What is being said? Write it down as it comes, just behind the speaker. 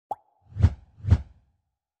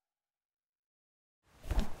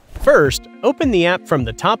First, open the app from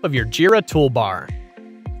the top of your Jira toolbar.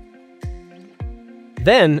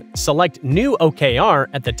 Then, select New OKR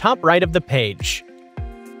at the top right of the page.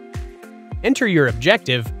 Enter your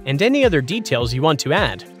objective and any other details you want to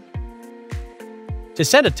add. To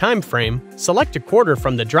set a time frame, select a quarter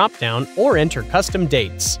from the drop-down or enter custom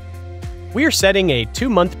dates. We are setting a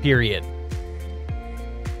 2-month period.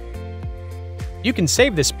 You can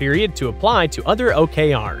save this period to apply to other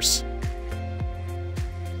OKRs.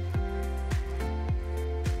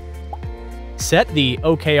 Set the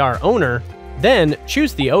OKR owner, then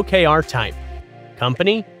choose the OKR type: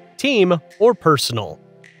 company, team, or personal.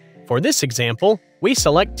 For this example, we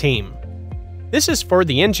select team. This is for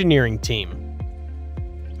the engineering team.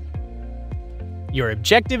 Your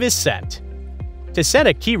objective is set. To set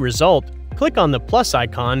a key result, click on the plus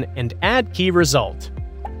icon and add key result.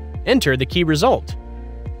 Enter the key result.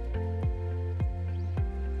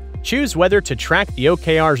 Choose whether to track the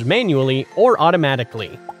OKRs manually or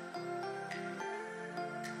automatically.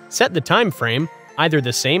 Set the time frame, either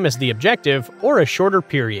the same as the objective or a shorter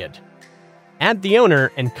period. Add the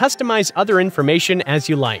owner and customize other information as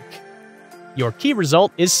you like. Your key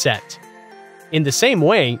result is set. In the same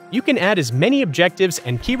way, you can add as many objectives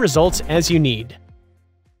and key results as you need.